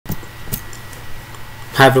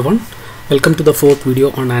Hi everyone, welcome to the fourth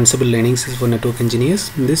video on Ansible learning for network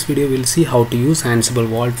engineers. In this video we'll see how to use Ansible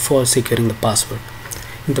Vault for securing the password.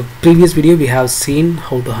 In the previous video we have seen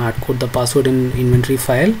how to hardcode the password in inventory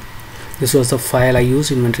file. This was the file I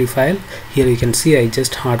used, inventory file. Here you can see I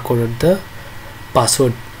just hardcoded the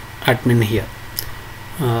password admin here.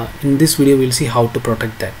 In this video we'll see how to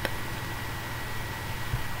protect that.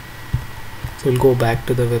 So we'll go back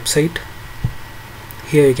to the website.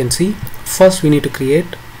 Here you can see first we need to create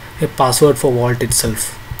a password for Vault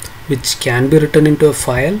itself, which can be written into a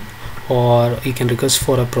file or you can request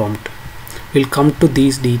for a prompt. We'll come to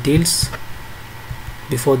these details.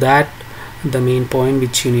 Before that, the main point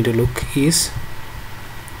which you need to look is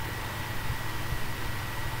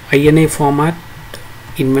INI format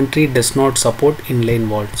inventory does not support inline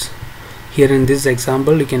vaults. Here in this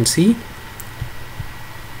example you can see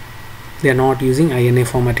they are not using INI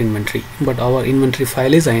format inventory, but our inventory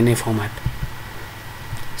file is INI format.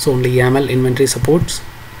 So only YAML inventory supports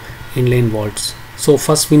inline vaults. So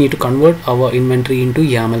first we need to convert our inventory into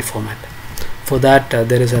YAML format. For that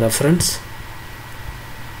there is a reference.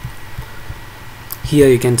 Here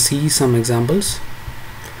you can see some examples.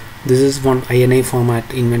 This is one INI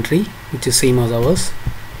format inventory which is same as ours.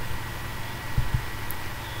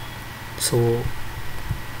 So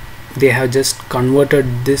they have just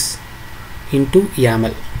converted this into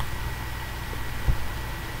YAML.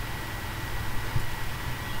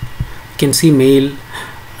 You can see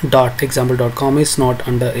mail.example.com is not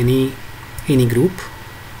under any group,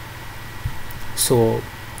 so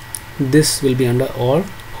this will be under all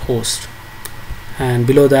host, and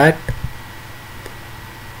below that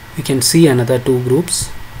you can see another two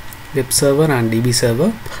groups, web server and DB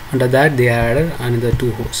server. Under that they added another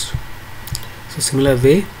two hosts. So similar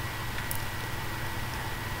way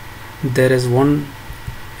there is one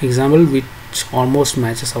example which almost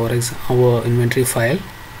matches our inventory file.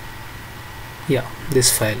 Yeah,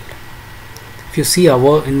 this file. If you see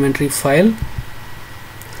our inventory file,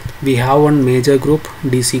 we have one major group,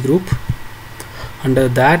 DC group. Under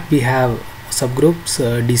that we have subgroups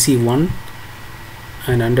DC1,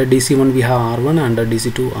 and under DC1 we have R1, under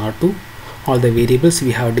DC2 R2. All the variables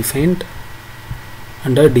we have defined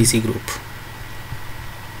under DC group.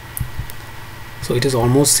 So it is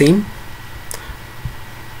almost same.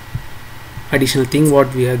 Additional thing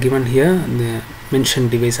what we have given here, the mentioned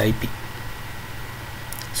device IP.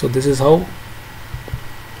 So this is how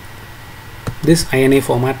this INI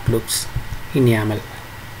format looks in YAML.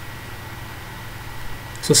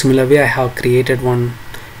 So similar way I have created one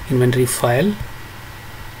inventory file.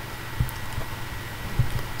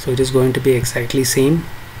 So it is going to be exactly same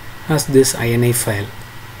as this INI file.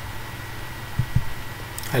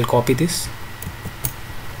 I'll copy this.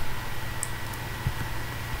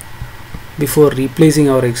 Before replacing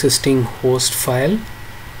our existing host file,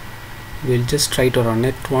 we'll just try to run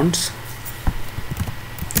it once.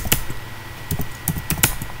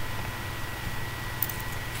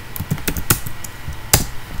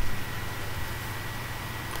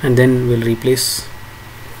 And then we'll replace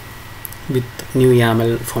with new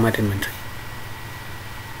YAML format inventory.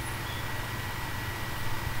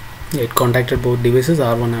 It contacted both devices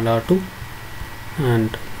R1 and R2,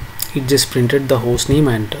 and it just printed the host name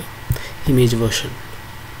and image version.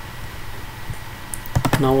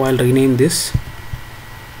 Now I'll rename this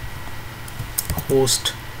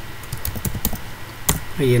host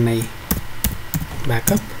INI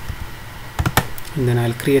backup, and then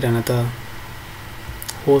I'll create another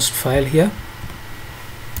host file here.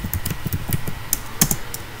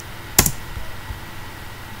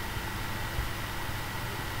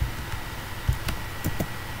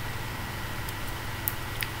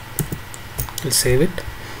 I'll save it.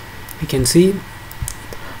 You can see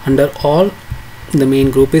under all the main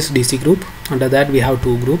group is DC group. Under that we have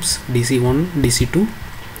two groups, DC1, DC2,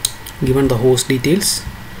 given the host details.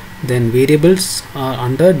 Then variables are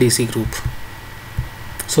under DC group,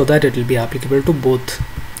 so that it will be applicable to both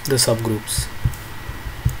the subgroups.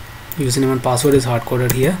 Username and password is hard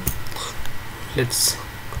coded here. Let's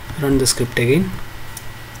run the script again.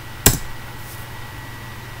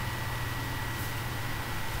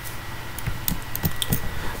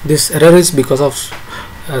 This error is because of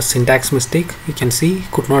a syntax mistake. You can see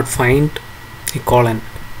could not find a colon,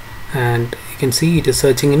 and you can see it is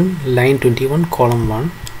searching in line 21 column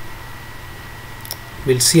 1.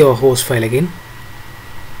 We'll see our host file again.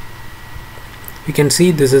 You can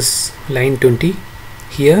see this is line 20.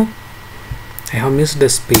 Here I have missed the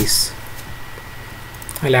space.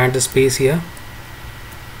 I'll add the space here.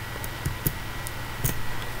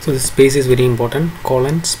 So this space is very important,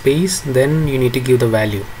 colon space, then you need to give the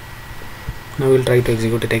value. Now we'll try to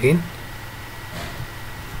execute it again.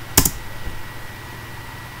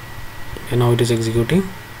 Okay, now it is executing.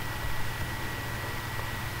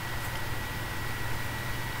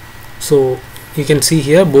 So you can see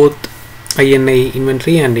here both INI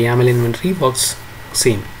inventory and YAML inventory works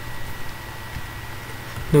same.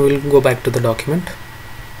 Now we'll go back to the document.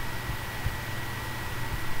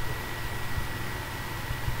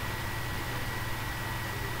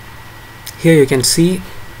 Here you can see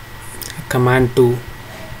a command to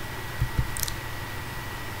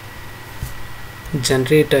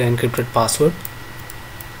generate an encrypted password.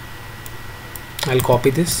 I'll copy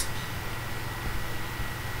this.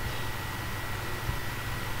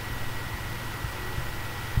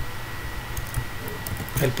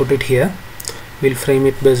 I'll put it here. We'll frame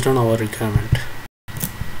it based on our requirement.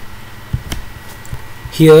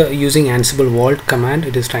 Here, using Ansible Vault command,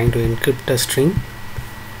 it is trying to encrypt a string,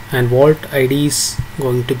 and Vault ID is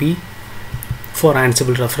going to be for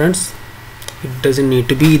Ansible reference. It doesn't need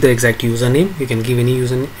to be the exact username. You can give any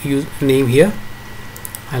name here.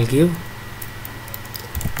 I'll give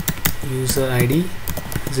user ID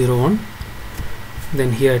 01.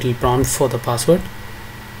 Then here it will prompt for the password.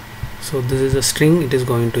 So this is a string, it is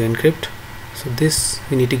going to encrypt. So this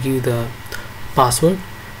we need to give the password.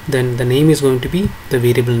 Then the name is going to be the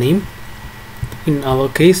variable name. In our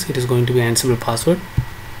case it is going to be Ansible password.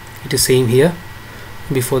 It is same here.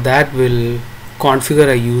 Before that we'll configure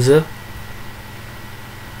a user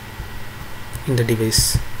in the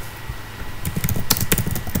device.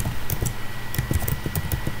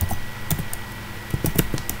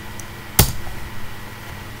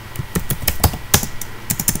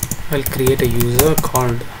 I'll create a user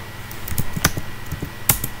called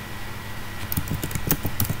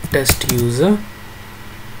test user.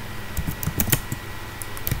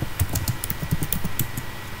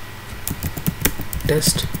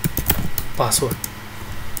 Test password.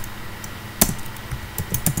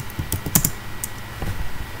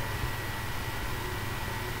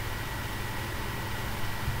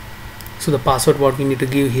 So the password what we need to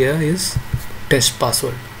give here is test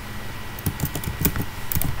password.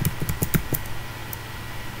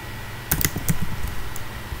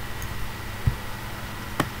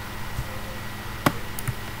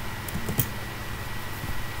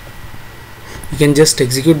 You can just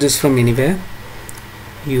execute this from anywhere.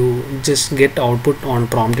 You just get output on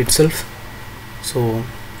prompt itself, so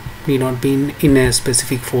need not be in a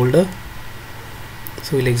specific folder.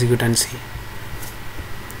 So we'll execute and see.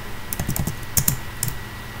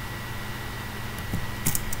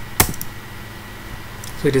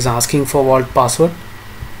 So it is asking for vault password.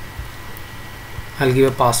 I'll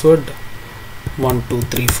give a password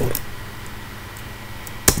 1234.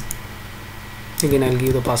 Again I'll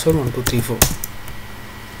give the password 1234.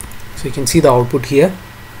 So you can see the output here.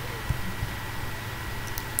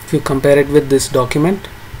 If you compare it with this document,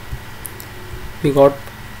 we got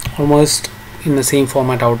almost in the same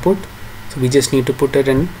format output. So we just need to put it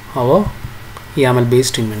in our YAML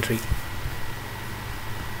based inventory.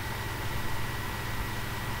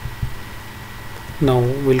 Now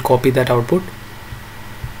we'll copy that output.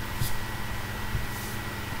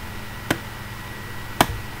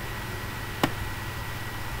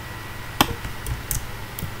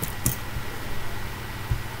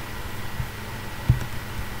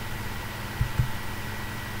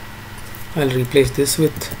 I'll replace this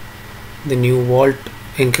with the new Vault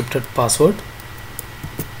encrypted password.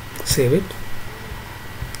 Save it.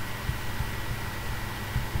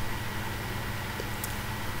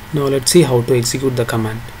 Now let's see how to execute the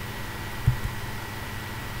command.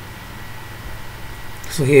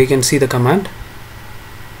 So here you can see the command.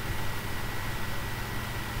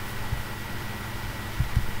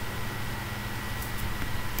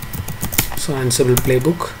 So Ansible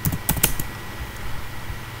playbook.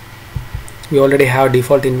 We already have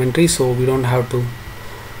default inventory, so we don't have to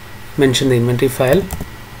mention the inventory file.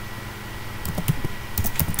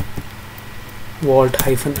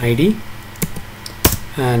 Vault-ID,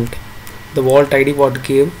 and the vault ID what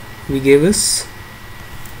we gave is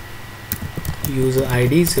user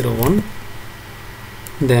ID 01.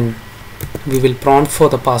 Then we will prompt for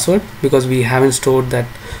the password because we haven't stored that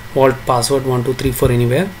vault password 1234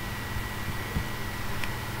 anywhere.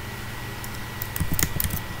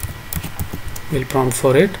 We'll prompt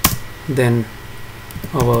for it, then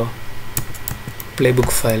our playbook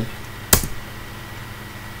file.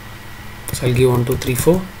 So I'll give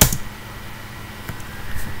 1234.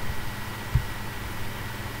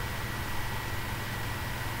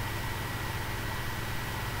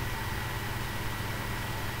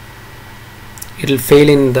 It will fail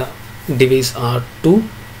in the device R2.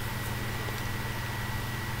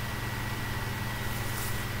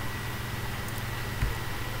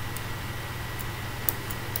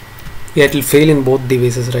 Yeah, it will fail in both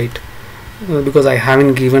devices, right? Because I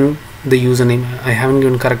haven't given the username, I haven't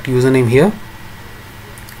given correct username here,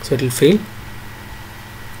 so it will fail.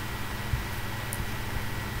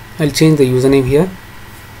 I'll change the username here,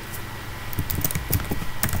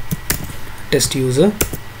 test user,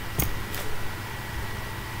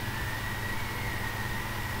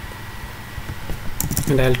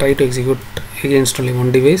 and I'll try to execute against only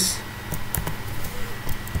one device.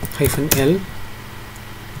 -l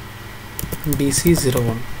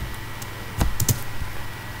DC01.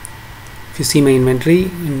 If you see my inventory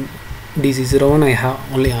in DC01, I have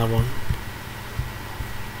only R1.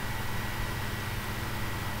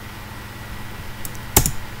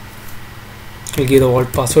 I'll give the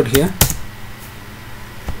vault password here.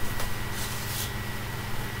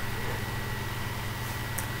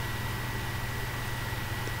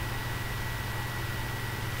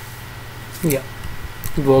 Yeah,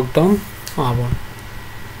 it worked on R1.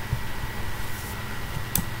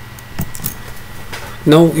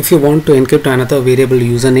 Now if you want to encrypt another variable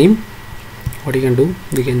username, what you can do,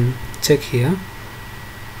 we can check here.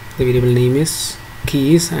 The variable name is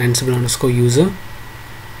key is ansible_user.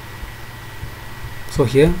 So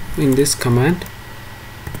here in this command,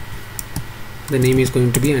 the name is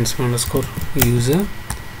going to be ansible_user,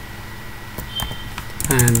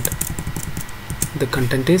 and the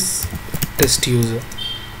content is test user.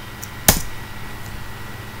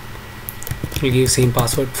 We'll give same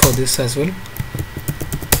password for this as well.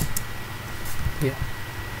 Yeah,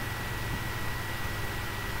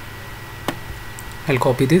 I'll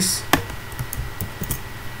copy this.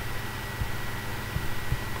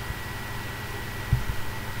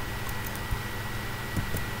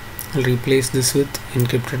 I'll replace this with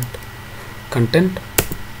encrypted content.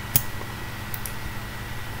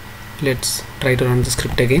 Let's try to run the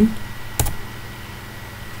script again.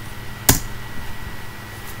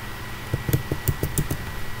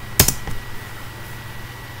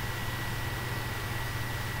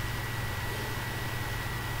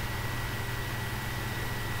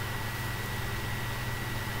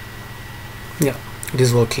 Yeah, it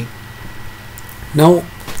is working. Now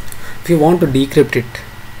if you want to decrypt it,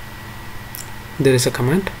 there is a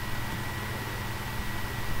command.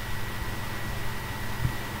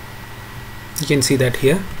 You can see that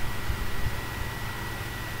here.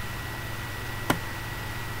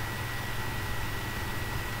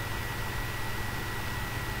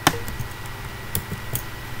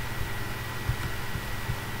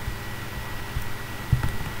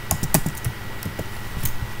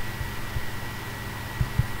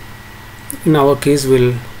 In our case,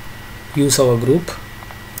 we'll use our group.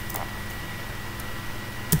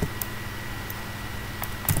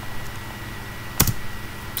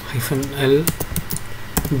 -l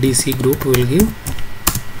DC group will give.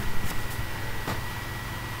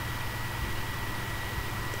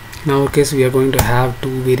 In our case, we are going to have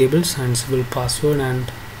two variables, Ansible password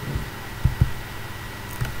and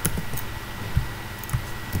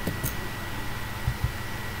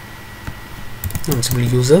Ansible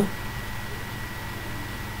user.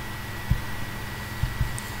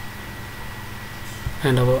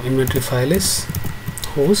 And our inventory file is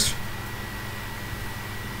host.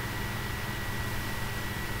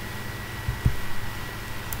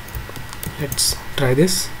 Let's try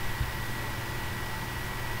this.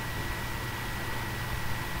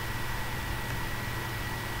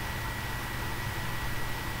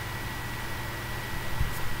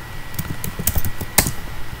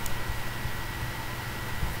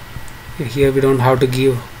 Here we don't have to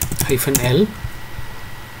give -l.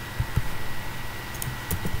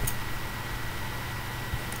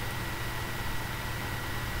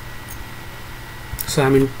 So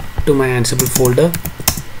I'm into my Ansible folder,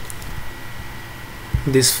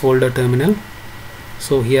 this folder terminal.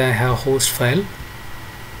 So here I have host file.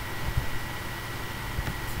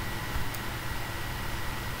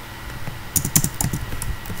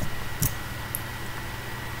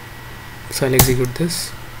 So I'll execute this.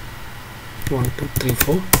 1 2 3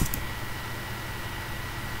 4.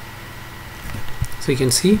 So you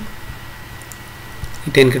can see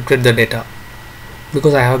it encrypted the data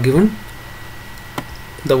because I have given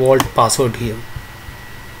the vault password here.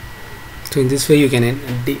 So in this way you can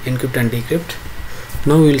encrypt and decrypt.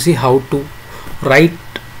 Now we will see how to write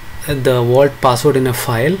the vault password in a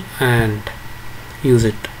file and use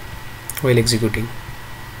it while executing.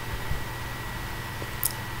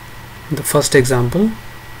 In the first example,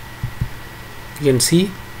 you can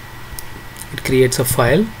see it creates a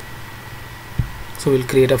file. So we'll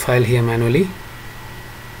create a file here manually.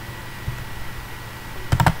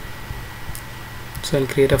 So I'll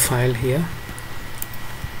create a file here.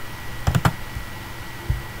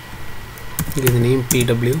 give the name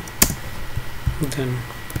pw, then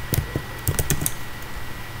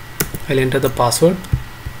I'll enter the password.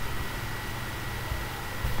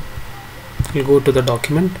 I'll go to the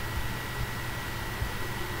document.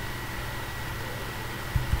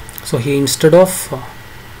 So here instead of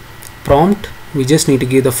prompt, we just need to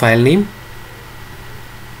give the file name.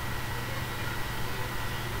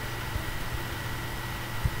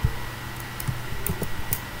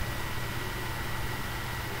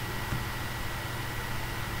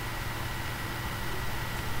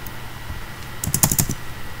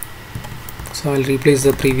 So I'll replace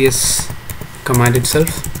the previous command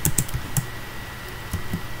itself.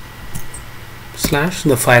 Slash,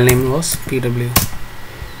 the file name was pw.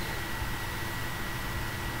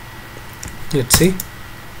 Let's see.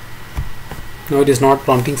 Now it is not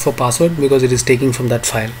prompting for password because it is taking from that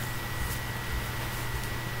file.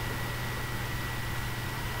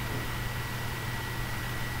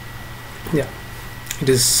 Yeah, it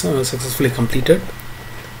is successfully completed.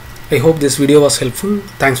 I hope this video was helpful.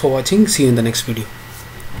 Thanks for watching. See you in the next video.